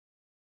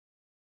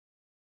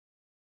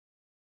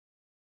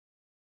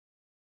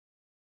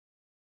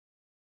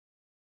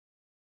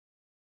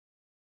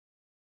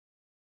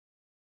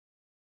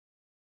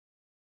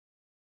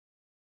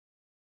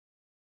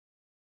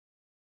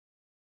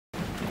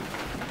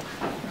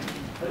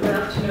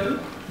afternoon.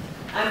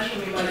 I'm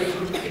Shumi from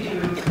the Fiji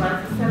Women's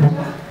Crisis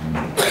Center,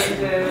 and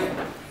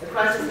the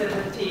Crisis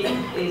Center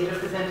team is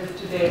represented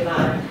today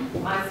by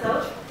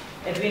myself,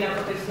 Edwina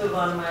Kopesova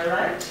on my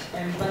right,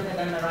 and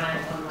Vandana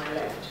Narayan on my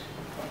left.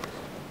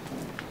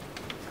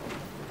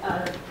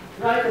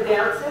 Right at the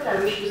outset, I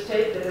wish to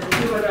state that as a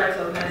human rights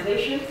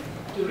organization,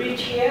 to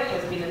reach here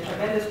has been a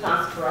tremendous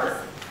task for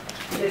us.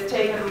 It has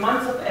taken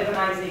months of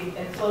agonizing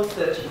and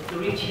soul-searching to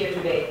reach here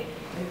today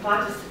and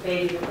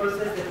participate in a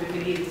process that we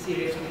believe is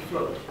seriously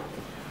flawed.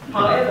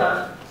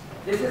 However,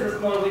 this is a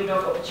small window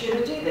of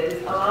opportunity that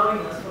is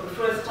allowing us for the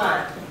first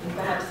time in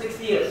perhaps 6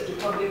 years to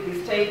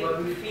publicly state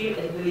what we feel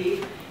and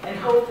believe, and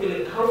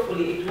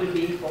hopefully it will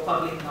be for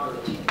public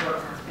knowledge and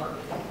broadcast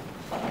publicly.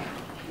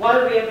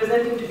 While we are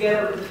presenting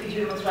together with the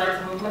Fiji Women's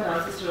Rights Movement,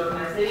 our sister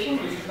organization,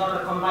 this is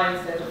not a combined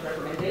set of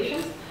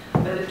recommendations,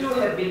 but the two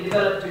have been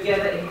developed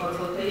together in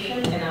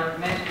consultation and are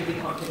meant to be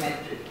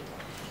complementary.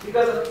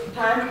 Because of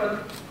time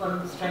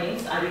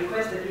constraints, I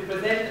request that we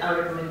present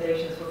our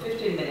recommendations for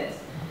 15 minutes,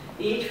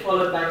 each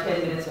followed by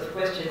 10 minutes of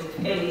questions, if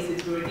any,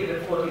 since we were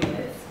given 40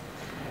 minutes.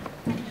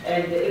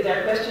 And if there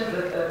are questions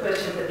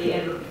at the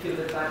end will be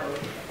fielded by all of us.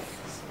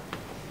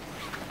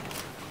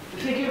 The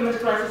Fiji Women's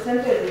Crisis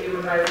Center is a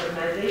human rights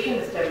organization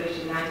established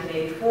in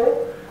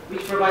 1984,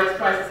 which provides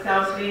crisis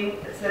counseling,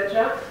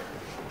 etc.,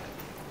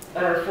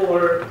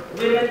 for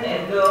women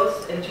and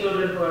girls and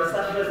children who are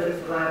sufferers and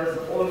survivors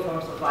of all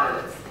forms of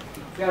violence.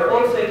 We are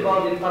also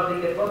involved in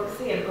public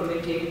advocacy and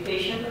community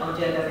education on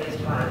gender-based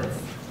violence.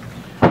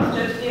 Our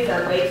strategies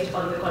are based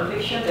on the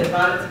conviction that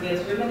violence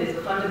against women is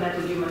a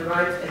fundamental human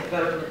rights and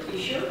development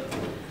issue.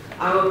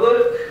 Our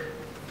work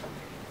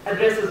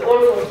addresses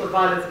all forms of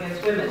violence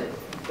against women.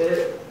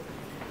 The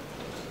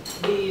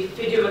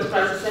Fiji Women's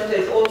Crisis Center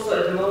is also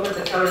at the moment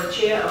the current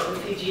chair of the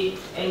Fiji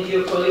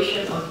NGO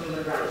Coalition on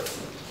Human Rights.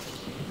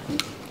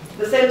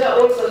 The Center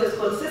also has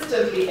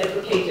consistently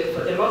advocated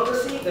for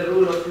democracy, the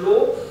rule of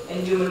law,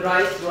 and human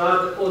rights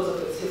throughout the course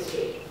of its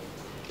history.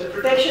 The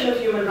protection of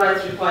human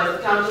rights requires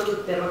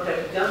accountable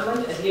democratic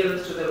government,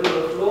 adherence to the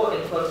rule of law,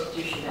 and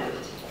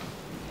constitutionality.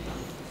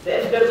 The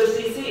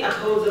FWCC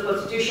upholds the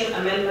Constitution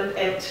Amendment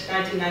Act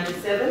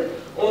 1997,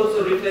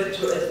 also referred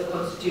to as the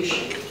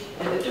Constitution,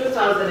 and the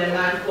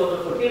 2009 Court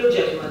of Appeal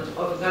judgment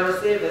of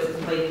Garase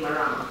versus Maid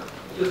Marama,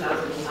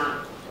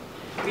 2009.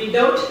 We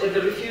note that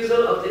the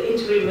refusal of the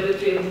interim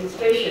military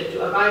administration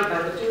to abide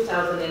by the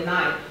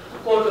 2009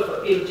 Court of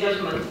Appeal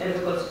judgment and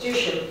the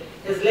Constitution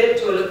has led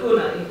to a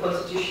lacuna in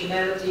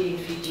constitutionality in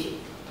Fiji.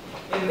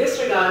 In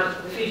this regard,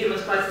 the Fiji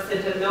Women's Crisis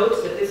Center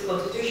notes that this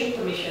Constitution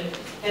Commission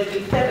has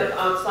been set up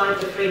outside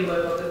the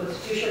framework of the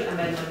Constitution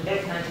Amendment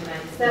Act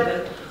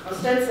 1997,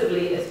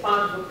 ostensibly as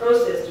part of a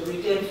process to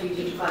return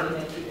Fiji to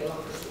parliamentary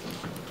democracy.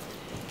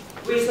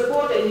 We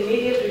support an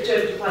immediate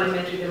return to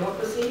parliamentary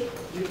democracy.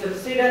 We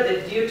consider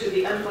that due to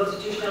the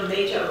unconstitutional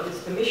nature of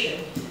this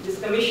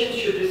commission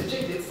should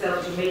restrict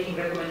itself to making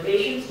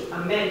recommendations to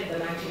amend the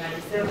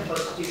 1997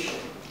 Constitution.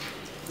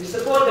 We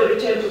support the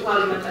return to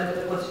Parliament under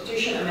the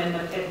Constitution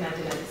Amendment Act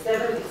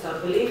 1997. It's our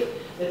belief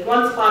that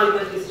once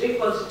Parliament is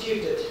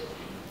reconstituted,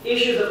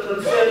 issues of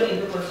concern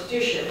in the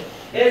Constitution,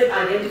 as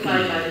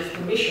identified by this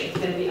Commission,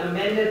 can be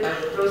amended by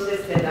the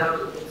process set out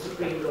in the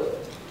Supreme Law.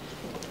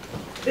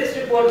 This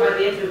report by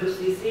the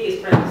FWCC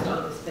is premised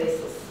on this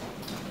basis.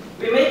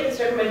 We make these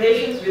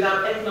recommendations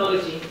without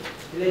acknowledging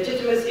the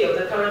legitimacy of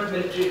the current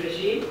military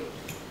regime,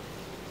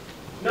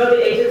 nor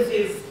the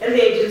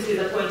agencies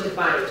appointed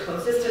by it,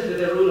 consistent with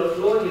the rule of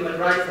law, human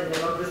rights, and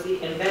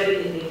democracy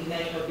embedded in the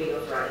International Bill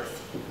of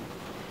Rights.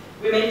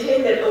 We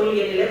maintain that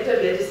only an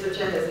elected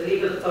legislature has the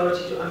legal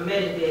authority to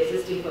amend the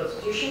existing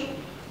constitution,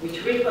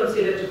 which we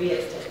consider to be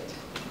extant.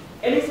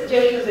 Any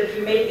suggestions that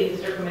we make in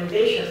these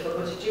recommendations for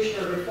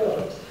constitutional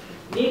reforms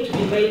need to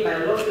be made by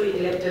a lawfully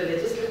elected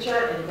legislature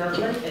and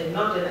government and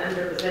not an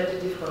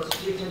unrepresentative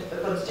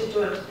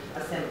constituent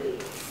assembly.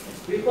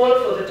 We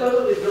call for the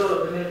total withdrawal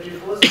of the military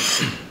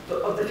forces,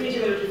 of the Fiji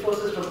military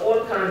forces from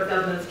all current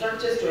government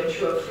structures to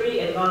ensure a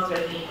free and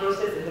non-threatening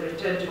process in the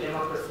return to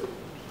democracy.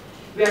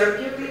 We are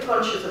acutely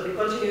conscious of the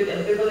continued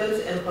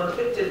ambivalence and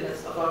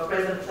conflictedness of our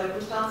present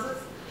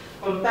circumstances,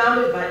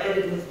 compounded by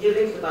added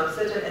misgivings about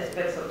certain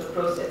aspects of the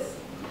process,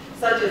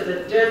 such as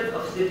the dearth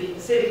of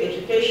civic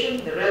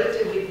education, the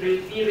relatively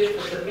brief period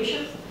for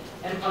submissions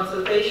and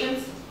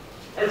consultations,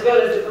 as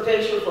well as the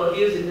potential for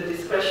abusing the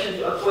discretion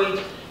to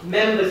appoint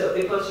members of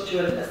the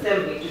Constituent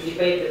Assembly to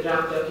debate the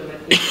draft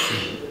document the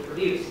Commission will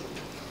produce.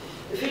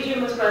 The Fiji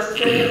Women's Crisis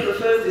Center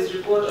prefers this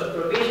report on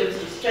provisions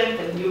to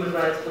strengthen human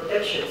rights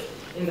protections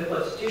in the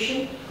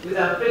Constitution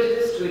without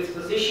prejudice to its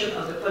position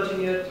on the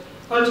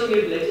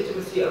continued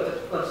legitimacy of the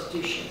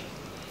Constitution.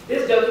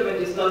 This document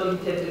is not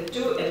intended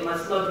to and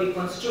must not be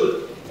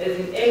construed as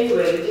in any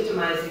way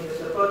legitimizing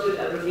the purported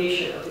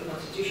abrogation of the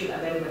Constitution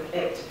Amendment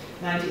Act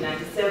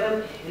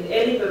 1997 and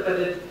any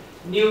purported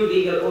new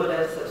legal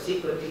order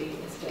subsequently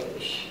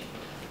established.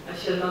 I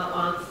shall now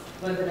ask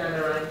Vandana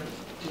Narayan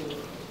to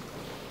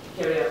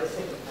carry out the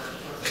second part of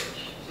our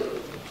session.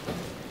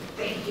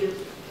 Thank you.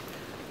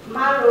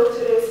 My role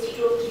today is to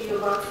talk to you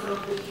about some of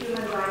the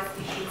human rights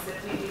issues that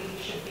we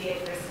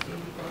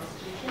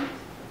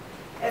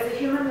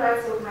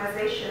rights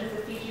organizations,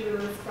 the Fiji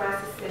Women's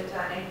Crisis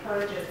Center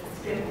encourages the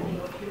strengthening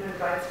of human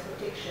rights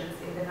protections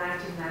in the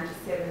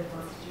 1997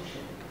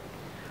 Constitution.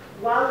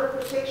 While the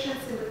protections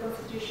in the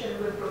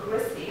Constitution were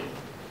progressive,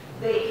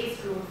 there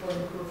is room for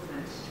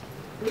improvement.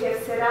 We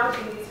have set out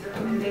in these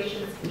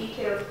recommendations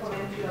detailed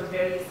commentary on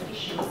various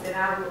issues, and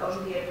I will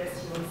only address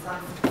you on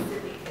some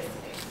specific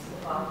aspects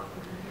of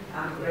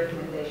our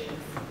recommendations.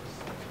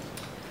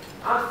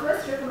 Our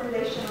first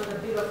recommendation on the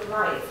Bill of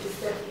Rights is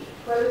that the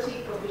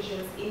equality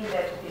provisions in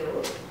that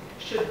bill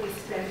should be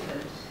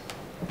strengthened.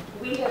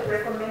 We have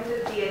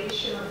recommended the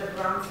addition of the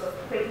grounds of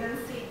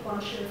pregnancy,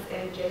 conscience,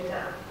 and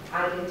gender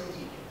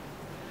identity.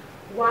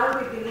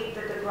 While we believe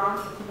that the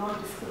grounds of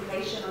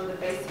non-discrimination on the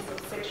basis of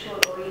sexual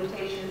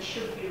orientation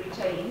should be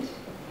retained,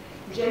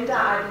 gender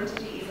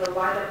identity is a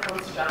wider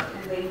construct,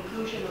 and the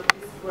inclusion of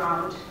this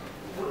ground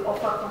would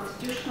offer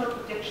constitutional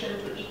protection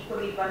to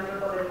equally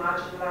vulnerable and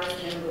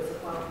marginalized members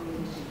of our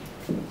community.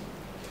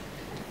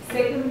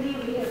 Secondly,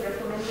 we have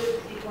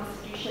recommended the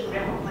Constitution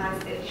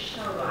recognize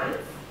additional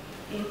rights,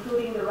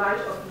 including the right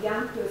of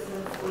young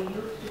persons or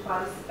youth to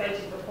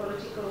participate in the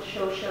political,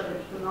 social, and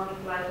economic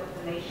life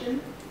of the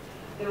nation,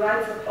 the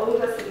rights of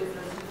older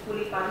citizens to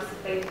fully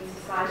participate in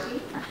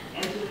society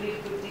and to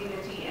live with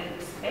dignity and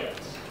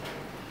respect,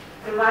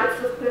 the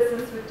rights of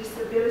persons with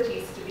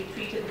disabilities to be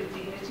treated with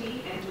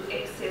dignity and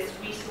to access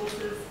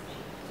resources,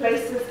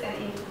 places,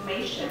 and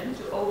information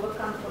to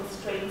overcome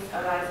constraints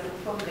arising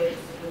from their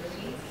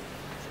disabilities,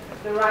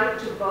 the right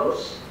to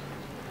vote,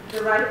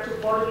 the right to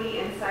bodily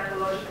and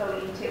psychological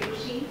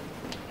integrity,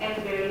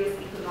 and various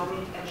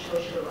economic and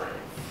social rights.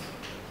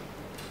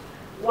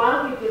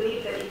 While we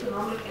believe that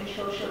economic and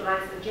social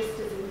rights are just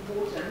as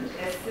important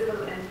as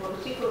civil and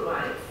political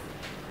rights,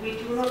 we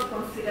do not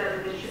consider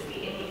that there should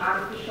be any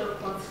artificial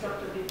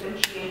construct of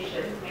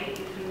differentiation made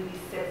between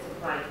these sets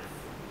of rights.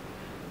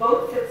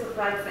 Both sets of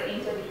rights are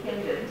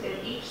interdependent,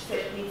 and each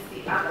set needs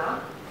the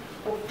other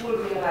for full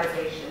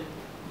realization.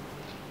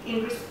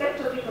 In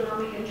respect of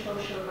economic and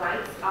social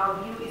rights,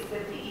 our view is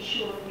that the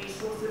issue of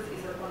resources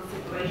is a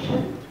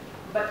consideration,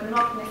 but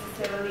not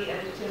necessarily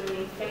a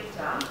determining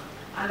factor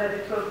under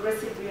the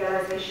progressive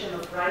realization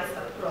of rights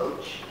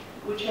approach,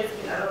 which has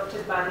been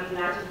adopted by the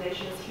United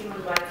Nations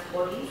human rights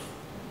bodies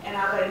and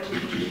other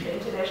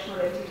international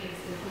entities,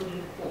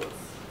 including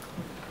courts.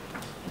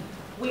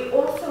 We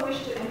also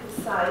wish to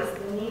emphasize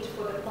the need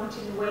for the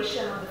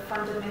continuation of the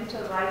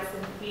fundamental rights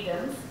and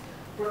freedoms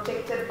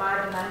protected by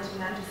the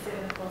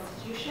 1997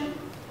 Constitution,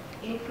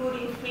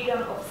 including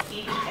freedom of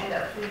speech and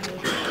a free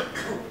media.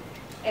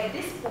 At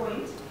this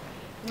point,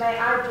 may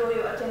I draw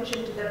your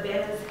attention to the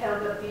banners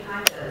held up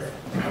behind us,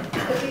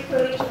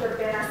 particularly to the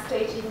banner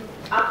stating,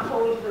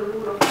 "Uphold the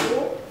rule of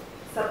law,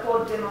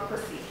 support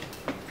democracy."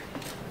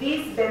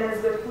 These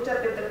banners were put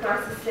up at the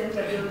Crisis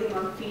Center building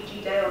on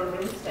Fiji Day on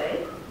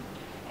Wednesday,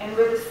 and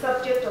were the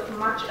subject of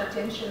much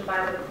attention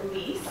by the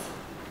police,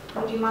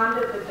 who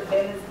demanded that the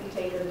banners be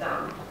taken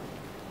down.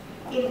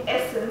 In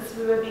essence,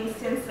 we were being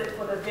censored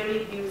for the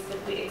very views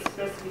that we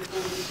expressed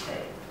before this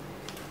day.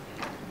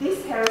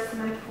 This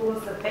harassment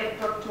forms the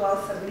backdrop to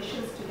our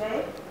submissions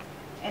today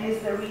and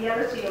is the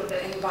reality of the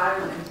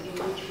environment in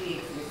which we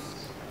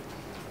exist.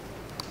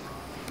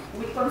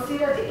 We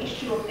consider the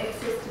issue of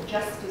access to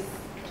justice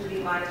to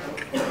be vital.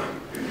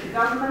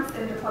 Governments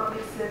and the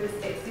public service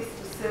exist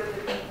to serve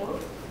the people,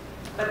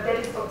 but that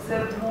is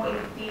observed more in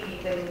theory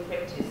than in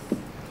practice.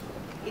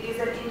 It is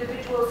an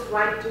individual's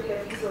right to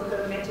have his or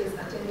her matters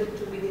attended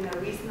to within a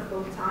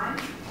reasonable time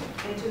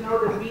and to know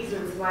the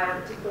reasons why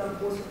a particular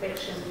course of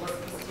action was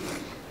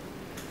pursued.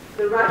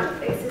 The right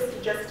of access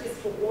to justice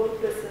for all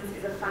persons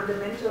is a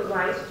fundamental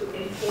right to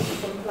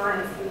enforce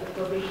compliance with the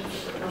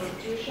provisions of the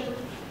Constitution,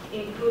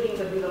 including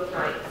the Bill of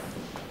Rights.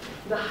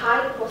 The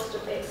high cost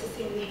of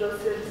accessing legal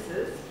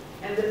services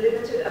and the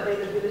limited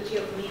availability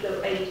of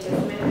legal aid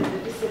has meant that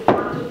the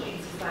disadvantaged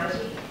in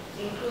society,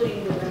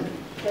 including women,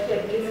 have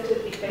had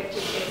limited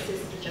effective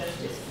access to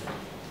justice.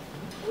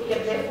 We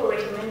have therefore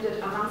recommended,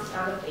 amongst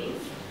other things,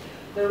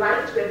 the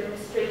right to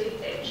administrative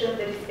action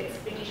that is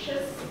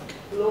expeditious,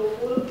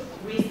 lawful,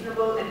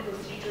 reasonable, and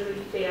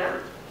procedurally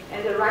fair,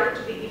 and the right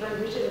to be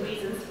given written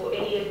reasons for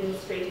any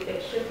administrative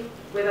action,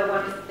 whether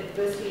one is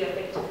adversely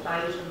affected by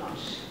it or not.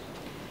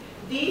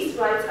 These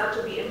rights are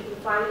to be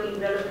amplified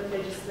in relevant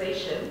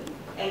legislation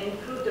and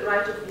include the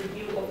right of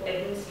review of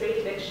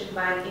administrative action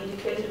by an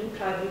independent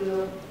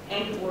tribunal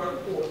and/or a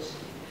court.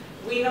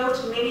 We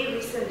note many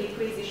recent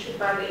decrees issued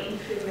by the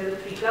interim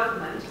military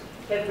government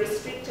have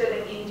restricted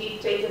and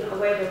indeed taken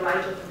away the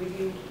right of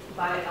review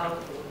by our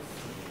courts.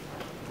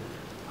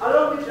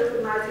 Along with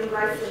recognizing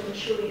rights and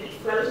ensuring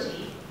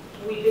equality,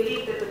 we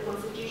believe that the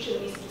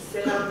Constitution needs to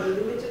set out the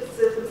limited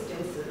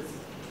circumstances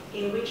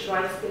in which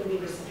rights can be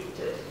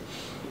restricted.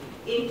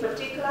 In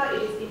particular,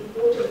 it is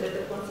important that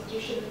the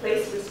Constitution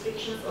place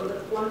restrictions on the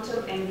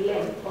quantum and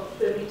length of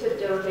permitted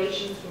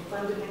derogations from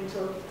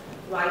fundamental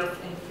rights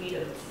and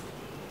freedoms.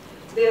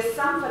 There are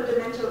some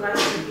fundamental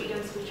rights and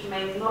freedoms which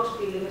may not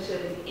be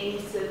limited in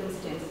any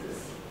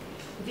circumstances.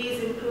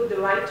 These include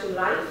the right to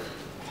life,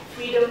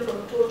 freedom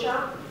from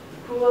torture,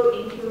 cruel,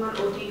 inhuman,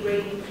 or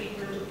degrading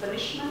treatment or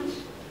punishment,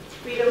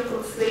 freedom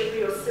from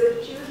slavery or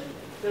servitude,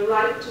 the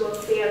right to a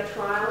fair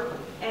trial,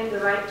 and the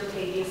right to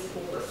habeas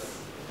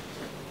corpus.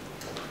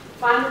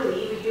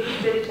 Finally, we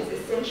believe that it is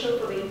essential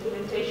for the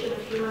implementation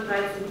of human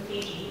rights in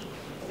Fiji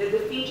that the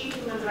Fiji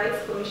Human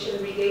Rights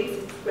Commission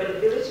regains its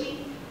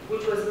credibility,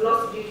 which was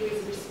lost due to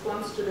its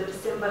response to the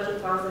December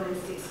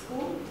 2006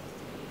 coup,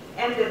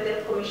 and that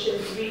that commission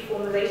is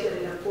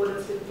reformulated in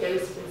accordance with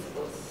Paris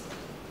principles.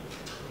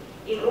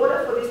 In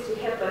order for this to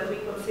happen, we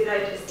consider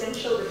it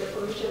essential that the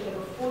commission have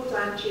a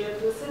full-time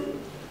chairperson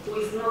who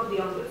is not the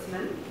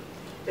ombudsman,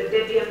 that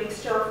there be a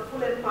mixture of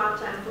full and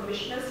part-time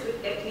commissioners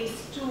with at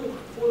least 2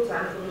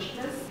 full-time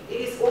commissioners. It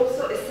is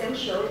also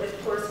essential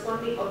that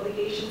corresponding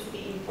obligations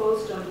be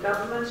imposed on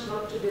government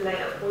not to delay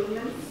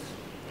appointments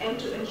and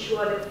to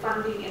ensure that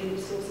funding and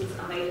resources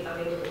are made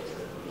available to